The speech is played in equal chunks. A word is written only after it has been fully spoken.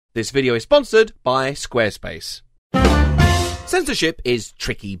This video is sponsored by Squarespace. Censorship is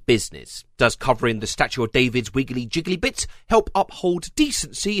tricky business. Does covering the Statue of David's wiggly jiggly bits help uphold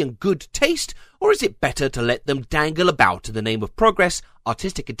decency and good taste, or is it better to let them dangle about in the name of progress,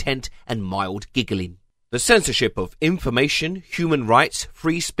 artistic intent, and mild giggling? The censorship of information, human rights,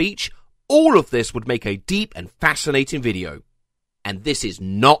 free speech, all of this would make a deep and fascinating video. And this is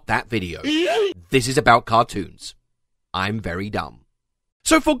not that video. This is about cartoons. I'm very dumb.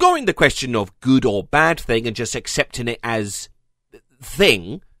 So foregoing the question of good or bad thing and just accepting it as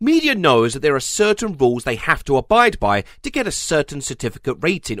thing, media knows that there are certain rules they have to abide by to get a certain certificate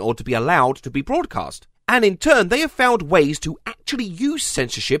rating or to be allowed to be broadcast. And in turn, they have found ways to actually use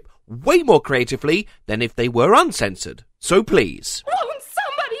censorship way more creatively than if they were uncensored. So please. Won't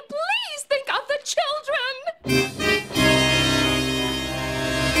somebody please think of the children?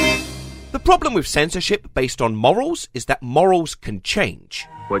 The problem with censorship based on morals is that morals can change.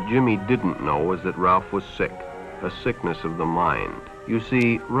 What Jimmy didn't know was that Ralph was sick, a sickness of the mind. You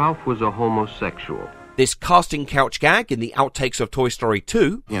see, Ralph was a homosexual. This casting couch gag in the outtakes of Toy Story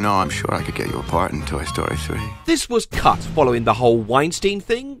 2. You know, I'm sure I could get you a part in Toy Story 3. This was cut following the whole Weinstein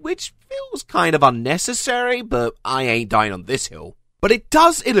thing, which feels kind of unnecessary, but I ain't dying on this hill. But it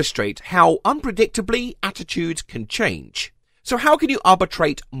does illustrate how unpredictably attitudes can change. So how can you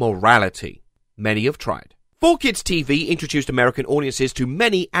arbitrate morality? Many have tried. 4Kids TV introduced American audiences to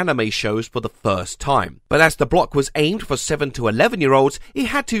many anime shows for the first time. But as the block was aimed for 7 to 11-year-olds, it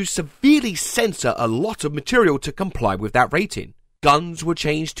had to severely censor a lot of material to comply with that rating. Guns were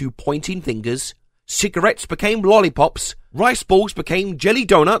changed to pointing fingers, cigarettes became lollipops, rice balls became jelly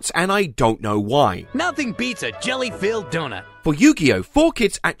donuts, and I don't know why. Nothing beats a jelly-filled donut. For Yu-Gi-Oh!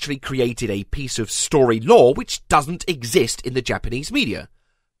 4Kids actually created a piece of story lore which doesn't exist in the Japanese media.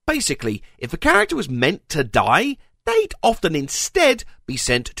 Basically, if a character was meant to die, they'd often instead be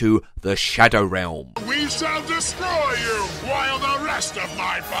sent to the Shadow Realm. We shall destroy you, while the rest of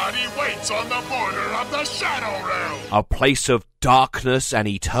my body waits on the border of the Shadow Realm. A place of darkness and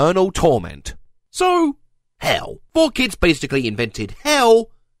eternal torment. So, hell. 4Kids basically invented hell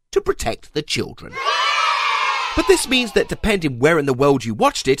to protect the children. But this means that depending where in the world you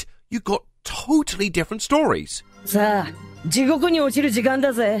watched it, you got totally different stories. さあ、地獄に落ちる時間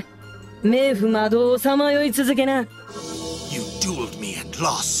だぜ。冥府窓をさまよい続けな。 You dueled me and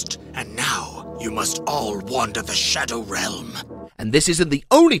lost, and now you must all wander the Shadow Realm. And this isn't the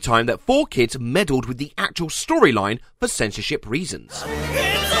only time that 4Kids meddled with the actual storyline for censorship reasons.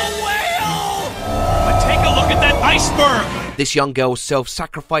 It's a whale! But take a look at that iceberg! This young girl's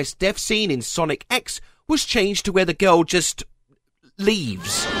self-sacrifice death scene in Sonic X was changed to where the girl just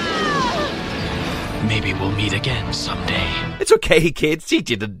leaves. Maybe we'll meet again someday. It's okay, kids. She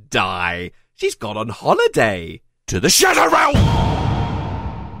didn't die. She's gone on holiday to the Shadow Realm.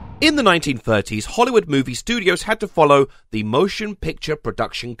 In the 1930s, Hollywood movie studios had to follow the Motion Picture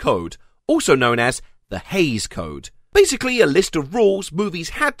Production Code, also known as the Hays Code. Basically, a list of rules movies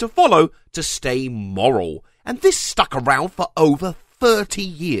had to follow to stay moral, and this stuck around for over 30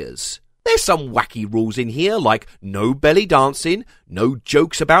 years. There's some wacky rules in here, like no belly dancing, no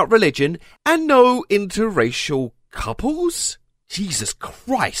jokes about religion, and no interracial couples? Jesus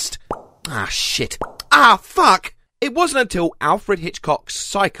Christ. Ah, shit. Ah, fuck! It wasn't until Alfred Hitchcock's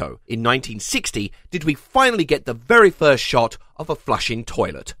Psycho in 1960 did we finally get the very first shot of a flushing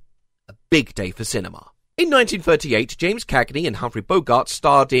toilet. A big day for cinema. In 1938, James Cagney and Humphrey Bogart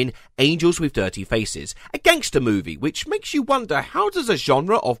starred in Angels with Dirty Faces, a gangster movie which makes you wonder how does a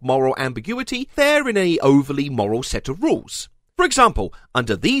genre of moral ambiguity fare in an overly moral set of rules. For example,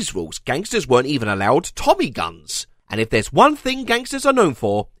 under these rules, gangsters weren't even allowed Tommy guns. And if there's one thing gangsters are known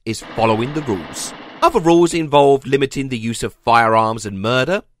for, is following the rules. Other rules involved limiting the use of firearms and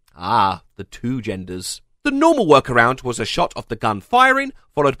murder. Ah, the two genders. The normal workaround was a shot of the gun firing,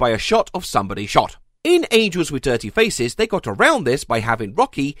 followed by a shot of somebody shot. In Angels with Dirty Faces, they got around this by having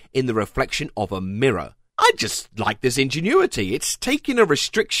Rocky in the reflection of a mirror. I just like this ingenuity. It's taking a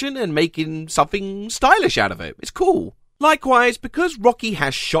restriction and making something stylish out of it. It's cool. Likewise, because Rocky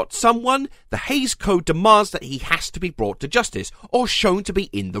has shot someone, the Hays Code demands that he has to be brought to justice or shown to be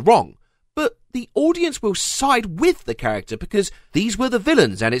in the wrong. But the audience will side with the character because these were the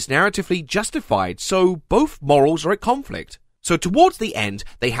villains and it's narratively justified, so both morals are at conflict. So towards the end,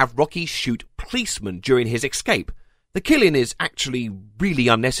 they have Rocky shoot policemen during his escape. The killing is actually really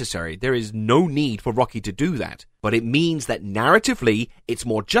unnecessary. There is no need for Rocky to do that. But it means that narratively, it's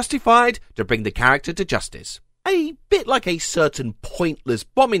more justified to bring the character to justice. A bit like a certain pointless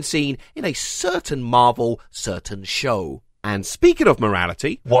bombing scene in a certain Marvel, certain show. And speaking of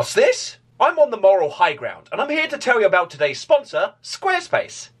morality... What's this? I'm on the moral high ground, and I'm here to tell you about today's sponsor,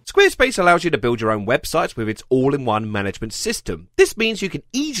 Squarespace. Squarespace allows you to build your own websites with its all-in-one management system. This means you can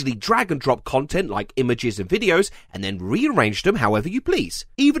easily drag and drop content like images and videos and then rearrange them however you please,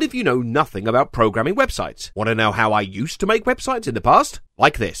 even if you know nothing about programming websites. Want to know how I used to make websites in the past?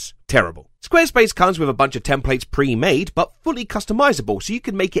 Like this. Terrible. Squarespace comes with a bunch of templates pre-made but fully customizable, so you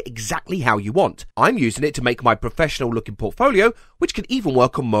can make it exactly how you want. I'm using it to make my professional looking portfolio, which can even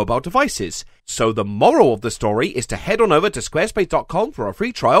work on mobile devices. So the moral of the story is to head on over to squarespace.com for a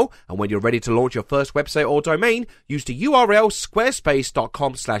free trial, and when you're ready to launch your first website or domain, use the URL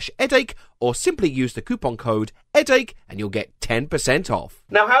squarespace.com/Eddache or simply use the coupon code Eddache and you'll get 10% off.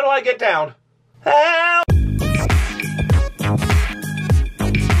 Now how do I get down? Help!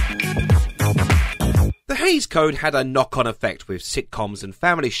 The Hays Code had a knock-on effect with sitcoms and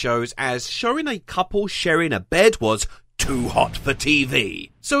family shows, as showing a couple sharing a bed was too hot for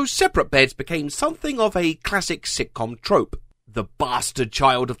TV. So separate beds became something of a classic sitcom trope. The bastard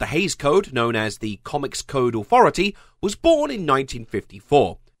child of the Hays Code, known as the Comics Code Authority, was born in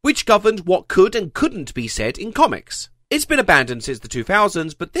 1954, which governed what could and couldn't be said in comics. It's been abandoned since the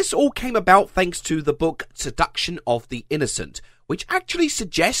 2000s, but this all came about thanks to the book Seduction of the Innocent, which actually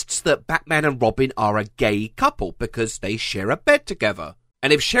suggests that Batman and Robin are a gay couple because they share a bed together.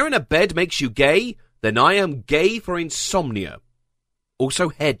 And if sharing a bed makes you gay, then I am gay for insomnia. Also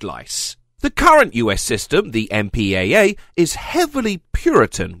head lice. The current US system, the MPAA, is heavily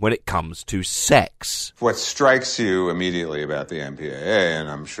Puritan when it comes to sex. What strikes you immediately about the MPAA, and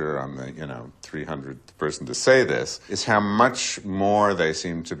I'm sure I'm the 300th person to say this, is how much more they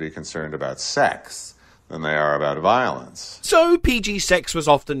seem to be concerned about sex than they are about violence. So PG sex was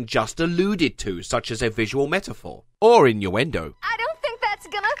often just alluded to, such as a visual metaphor or innuendo. I don't think that's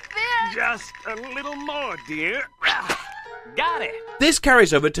gonna fit. Just a little more, dear. Got it. This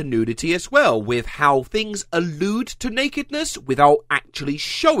carries over to nudity as well, with how things allude to nakedness without actually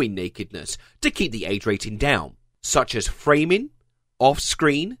showing nakedness to keep the age rating down, such as framing,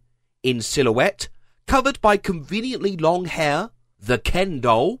 off-screen, in silhouette, covered by conveniently long hair, the Ken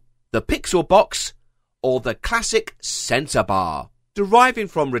doll, the pixel box, or the classic censor bar. Deriving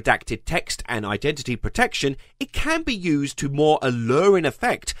from redacted text and identity protection, it can be used to more alluring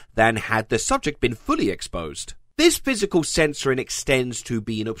effect than had the subject been fully exposed. This physical censoring extends to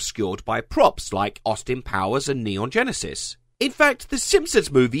being obscured by props like Austin Powers and Neon Genesis. In fact, the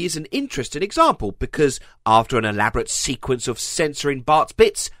Simpsons movie is an interesting example because after an elaborate sequence of censoring Bart's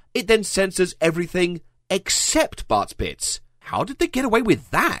bits, it then censors everything except Bart's bits. How did they get away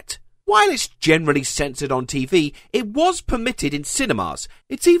with that? While it's generally censored on TV, it was permitted in cinemas.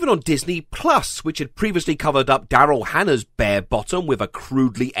 It's even on Disney Plus, which had previously covered up Daryl Hannah's bare bottom with a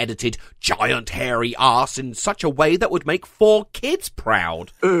crudely edited giant hairy ass in such a way that would make 4 kids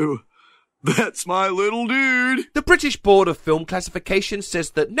proud. Oh, that's my little dude. The British Board of Film Classification says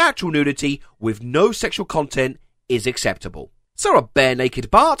that natural nudity with no sexual content is acceptable. So a bare naked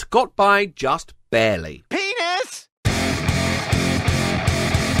Bart got by just barely. Penis!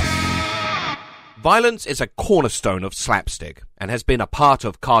 Violence is a cornerstone of slapstick and has been a part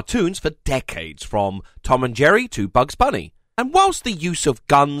of cartoons for decades, from Tom and Jerry to Bugs Bunny. And whilst the use of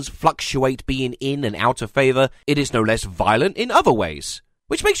guns fluctuate being in and out of favour, it is no less violent in other ways.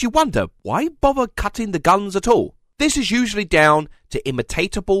 Which makes you wonder, why bother cutting the guns at all? This is usually down to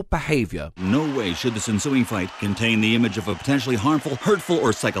imitatable behaviour. No way should this ensuing fight contain the image of a potentially harmful, hurtful,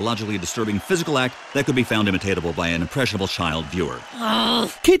 or psychologically disturbing physical act that could be found imitatable by an impressionable child viewer.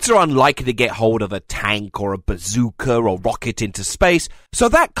 Kids are unlikely to get hold of a tank or a bazooka or rocket into space, so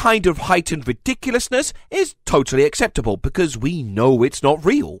that kind of heightened ridiculousness is totally acceptable because we know it's not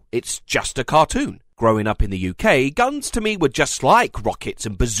real. It's just a cartoon. Growing up in the UK, guns to me were just like rockets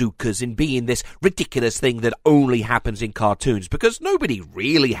and bazookas in being this ridiculous thing that only happens in cartoons because nobody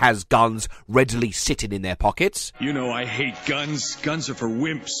really has guns readily sitting in their pockets. You know I hate guns. Guns are for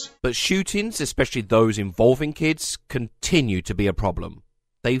wimps. But shootings, especially those involving kids, continue to be a problem.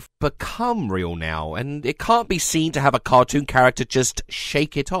 They've become real now, and it can't be seen to have a cartoon character just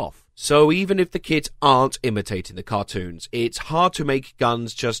shake it off. So even if the kids aren't imitating the cartoons, it's hard to make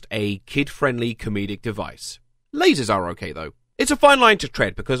guns just a kid-friendly comedic device. Lasers are okay though. It's a fine line to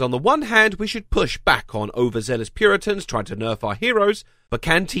tread because on the one hand we should push back on overzealous Puritans trying to nerf our heroes, but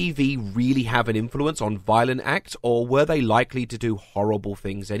can TV really have an influence on violent acts, or were they likely to do horrible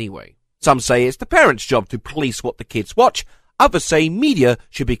things anyway? Some say it's the parents' job to police what the kids watch, others say media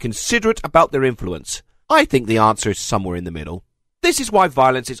should be considerate about their influence. I think the answer is somewhere in the middle. This is why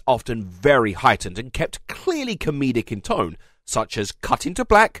violence is often very heightened and kept clearly comedic in tone, such as cutting to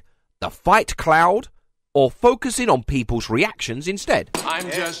black, the fight cloud, or focusing on people's reactions instead. I'm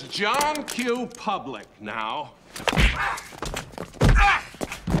just John Q. Public now.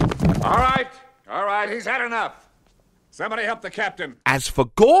 All right, he's had enough. Somebody help the captain. As for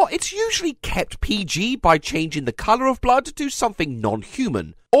gore, it's usually kept PG by changing the colour of blood to something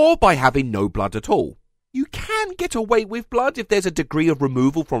non-human, or by having no blood at all. You can get away with blood if there's a degree of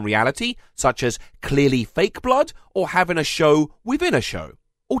removal from reality, such as clearly fake blood, or having a show within a show.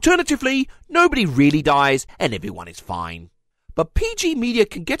 Alternatively, nobody really dies and everyone is fine. But PG media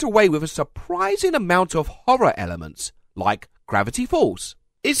can get away with a surprising amount of horror elements, like Gravity Falls.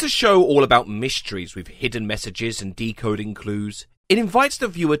 It's a show all about mysteries with hidden messages and decoding clues. It invites the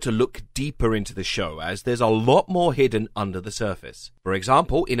viewer to look deeper into the show, as there's a lot more hidden under the surface. For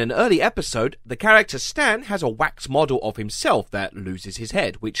example, in an early episode, the character Stan has a wax model of himself that loses his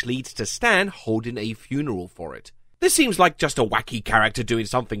head, which leads to Stan holding a funeral for it. This seems like just a wacky character doing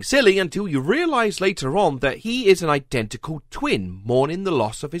something silly until you realise later on that he is an identical twin mourning the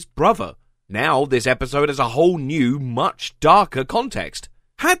loss of his brother. Now, this episode has a whole new, much darker context.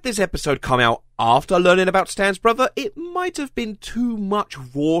 Had this episode come out after learning about Stan's brother, it might have been too much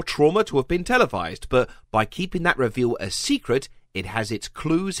raw trauma to have been televised, but by keeping that reveal a secret, it has its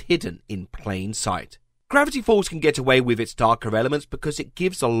clues hidden in plain sight. Gravity Falls can get away with its darker elements because it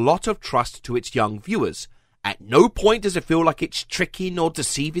gives a lot of trust to its young viewers. At no point does it feel like it's tricking or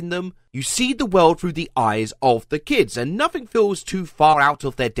deceiving them. You see the world through the eyes of the kids, and nothing feels too far out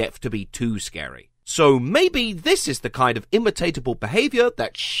of their depth to be too scary. So maybe this is the kind of imitatable behaviour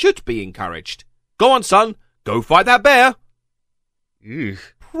that should be encouraged. Go on, son. Go fight that bear. Ugh.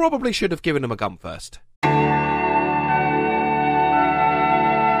 Probably should have given him a gun first.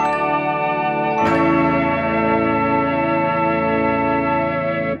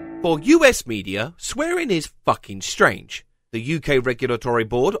 For US media, swearing is fucking strange. The UK regulatory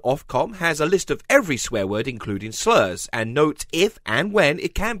board, Ofcom, has a list of every swear word including slurs, and notes if and when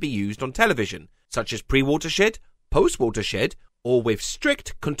it can be used on television, such as pre-watershed, post-watershed, or with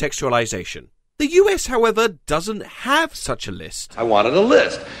strict contextualization. The US, however, doesn't have such a list. I wanted a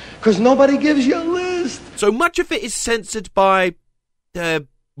list, because nobody gives you a list. So much of it is censored by,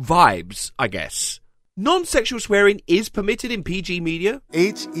 vibes, I guess. Non-sexual swearing is permitted in PG media.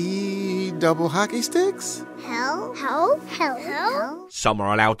 H-E double hockey sticks? Hell? Some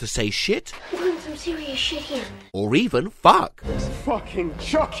are allowed to say shit. We're doing some serious shit here. Or even fuck. It's fucking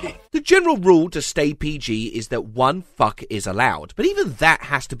Chucky. The general rule to stay PG is that one fuck is allowed, but even that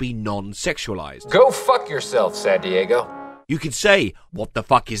has to be non-sexualized. Go fuck yourself, San Diego. You can say, what the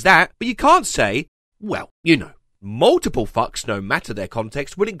fuck is that? But you can't say, well, you know. Multiple fucks, no matter their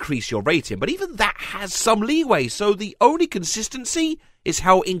context, will increase your rating, but even that has some leeway, so the only consistency is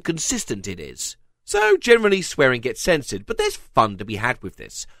how inconsistent it is. So generally swearing gets censored, but there's fun to be had with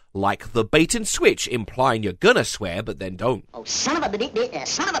this. Like the bait and switch, implying you're gonna swear, but then don't. Oh, son of a gun.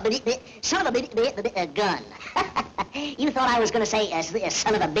 You thought I was gonna say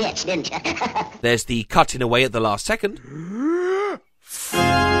son of a bitch, didn't you? There's the cutting away at the last second.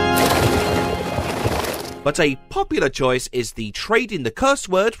 But a popular choice is the trading the curse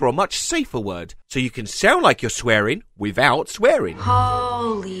word for a much safer word, so you can sound like you're swearing without swearing.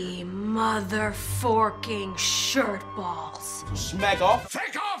 Holy mother-forking shirt balls. Smack off.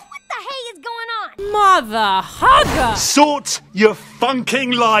 Takeoff! What the hey is going on? Mother hugger! Sort your funking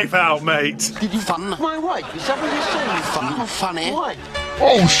life out, mate. Did you fun my wife? Is that what you're saying? Fun? Oh, funny. Why?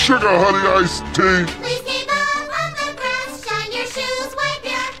 Oh, sugar honey iced tea. Please keep off on the grass, shine your shoes, wipe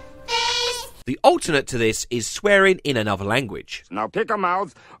your face. The alternate to this is swearing in another language. Now pick a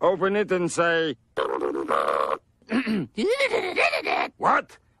mouth, open it and say...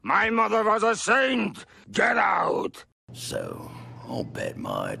 What? My mother was a saint. Get out. So, I'll bet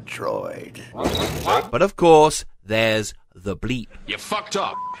my droid. But of course, there's the bleep. You fucked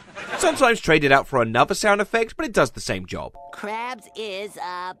up. Sometimes traded out for another sound effect, but it does the same job. Krabs is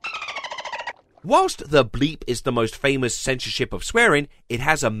Whilst the bleep is the most famous censorship of swearing, it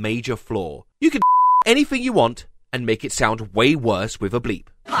has a major flaw. You can anything you want and make it sound way worse with a bleep.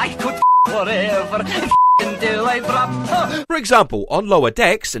 I could whatever until I drop. For example, on Lower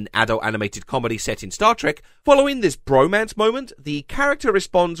Decks, an adult animated comedy set in Star Trek, following this bromance moment, the character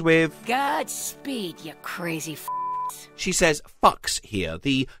responds with, Godspeed, you crazy She says fucks here.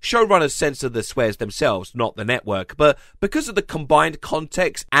 The showrunners censor the swears themselves, not the network, but because of the combined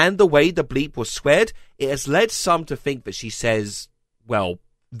context and the way the bleep was sweared, it has led some to think that she says, well,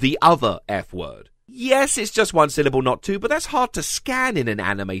 the other F word. Yes, it's just one syllable, not two, but that's hard to scan in an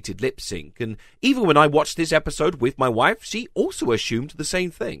animated lip sync, and even when I watched this episode with my wife, she also assumed the same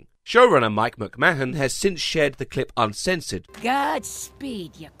thing. Showrunner Mike McMahon has since shared the clip uncensored.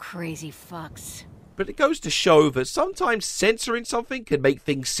 Godspeed, you crazy fucks. But it goes to show that sometimes censoring something can make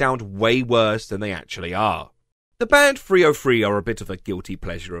things sound way worse than they actually are. The band 303 are a bit of a guilty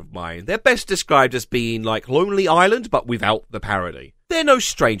pleasure of mine. They're best described as being like Lonely Island, but without the parody. They're no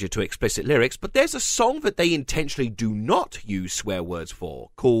stranger to explicit lyrics, but there's a song that they intentionally do not use swear words for,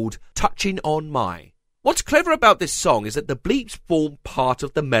 called Touchin On My. What's clever about this song is that the bleeps form part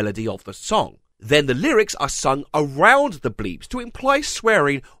of the melody of the song. Then the lyrics are sung around the bleeps to imply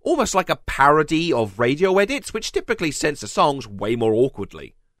swearing, almost like a parody of radio edits, which typically censor songs way more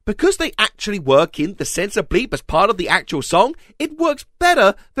awkwardly. Because they actually work in the censor bleep as part of the actual song, it works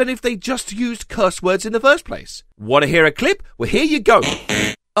better than if they just used curse words in the first place. Want to hear a clip? Well, here you go.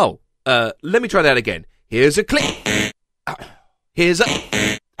 Oh, let me try that again. Here's a clip. Here's a...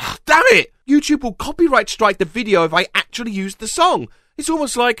 damn it! YouTube will copyright strike the video if I actually use the song. It's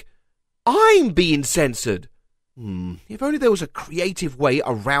almost like I'm being censored. If only there was a creative way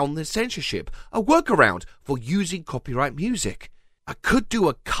around the censorship, a workaround for using copyright music. I could do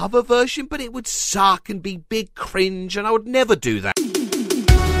a cover version, but it would suck and be big cringe, and I would never do that. Good,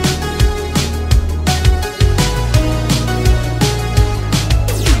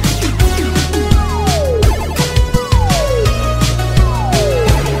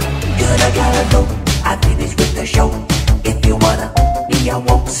 I gotta go. I finished with the show. If you wanna me, I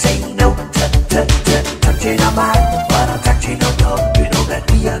won't say no. Touching on my, but I'm touching on your. You know that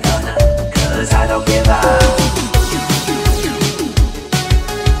we are gonna, 'cause I don't give up.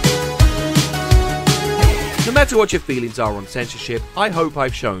 No matter what your feelings are on censorship, I hope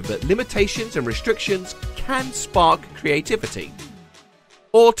I've shown that limitations and restrictions can spark creativity.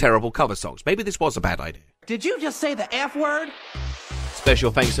 Or terrible cover songs. Maybe this was a bad idea. Did you just say the F word?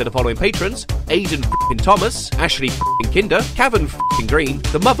 Special thanks to the following patrons: Aidan Thomas, Ashley Kinder, Kevin Green,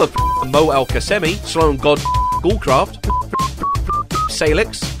 the mother Mo Al Kasemi, Sloan God Schoolcraft,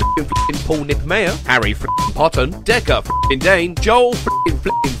 Salix, Paul Nipmeyer, Harry Potton, Decker Dane, Joel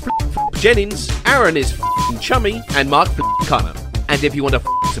Jennings, Aaron is Chummy, and Mark Connor. And if you want to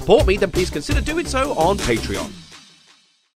support me, then please consider doing so on Patreon.